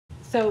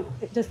So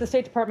does the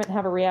State Department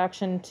have a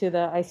reaction to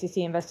the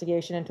ICC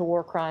investigation into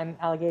war crime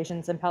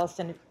allegations in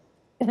Palestinian,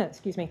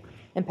 excuse me,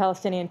 in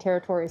Palestinian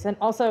territories? And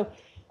also,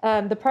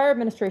 the prior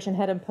administration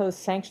had imposed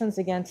sanctions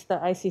against the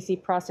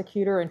ICC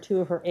prosecutor and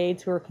two of her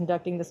aides who are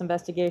conducting this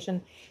investigation.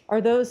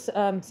 Are those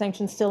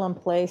sanctions still in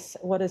place?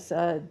 What does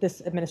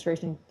this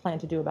administration plan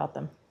to do about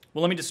them?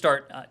 Well, let me just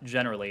start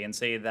generally and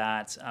say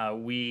that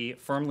we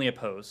firmly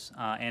oppose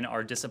and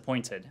are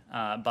disappointed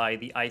by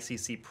the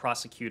ICC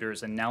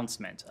prosecutor's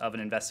announcement of an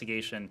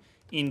investigation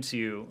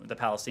into the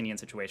Palestinian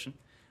situation.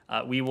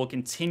 We will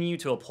continue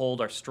to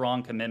uphold our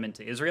strong commitment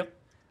to Israel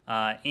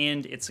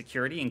and its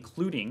security,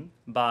 including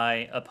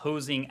by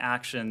opposing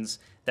actions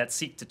that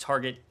seek to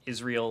target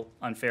Israel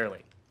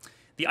unfairly.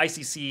 The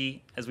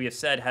ICC, as we have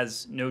said,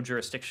 has no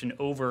jurisdiction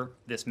over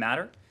this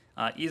matter.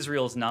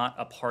 Israel is not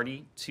a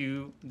party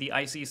to the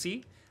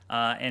ICC,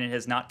 and it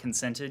has not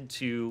consented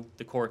to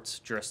the court's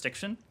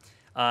jurisdiction.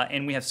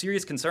 And we have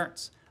serious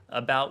concerns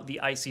about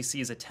the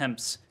ICC's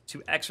attempts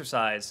to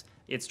exercise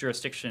its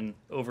jurisdiction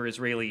over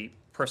Israeli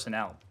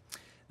personnel.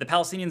 The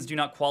Palestinians do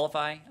not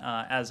qualify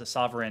as a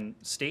sovereign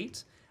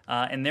state,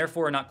 and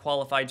therefore are not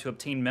qualified to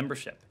obtain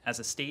membership as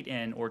a state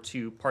in or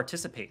to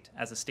participate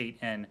as a state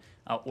in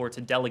or to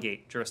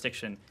delegate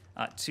jurisdiction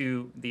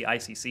to the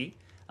ICC.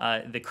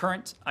 The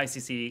current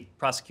ICC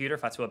prosecutor,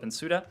 Fatou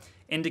Bensouda,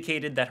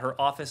 indicated that her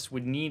office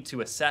would need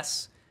to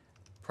assess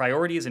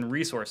priorities and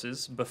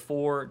resources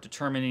before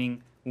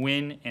determining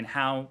when and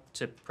how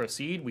to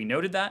proceed. We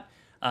noted that.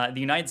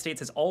 The United States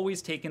has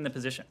always taken the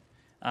position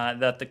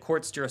that the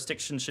court's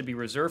jurisdiction should be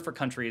reserved for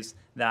countries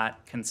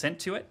that consent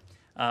to it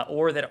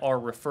or that are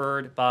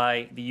referred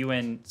by the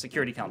UN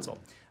Security Council.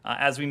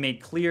 As we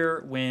made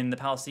clear when the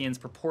Palestinians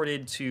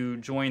purported to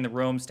join the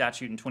Rome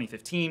Statute in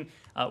 2015,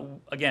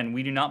 again,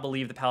 we do not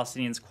believe the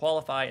Palestinians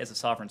qualify as a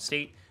sovereign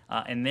state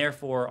and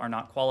therefore are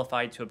not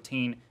qualified to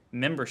obtain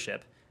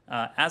membership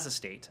as a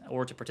state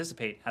or to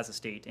participate as a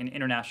state in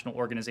international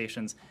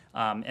organizations,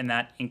 and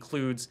that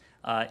includes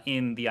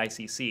in the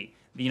ICC.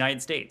 The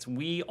United States,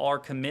 we are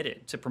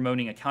committed to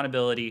promoting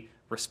accountability,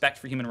 respect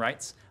for human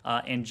rights,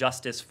 and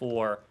justice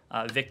for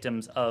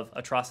victims of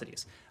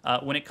atrocities.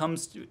 When it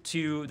comes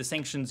to the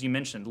sanctions you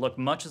mentioned, look,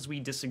 much as we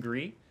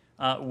disagree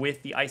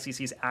with the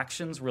ICC's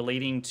actions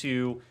relating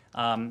to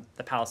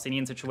the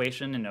Palestinian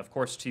situation and, of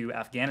course, to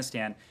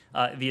Afghanistan,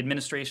 the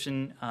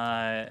administration,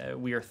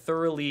 we are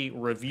thoroughly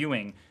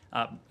reviewing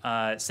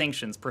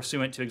sanctions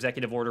pursuant to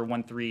Executive Order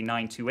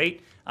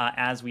 13928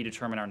 as we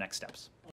determine our next steps.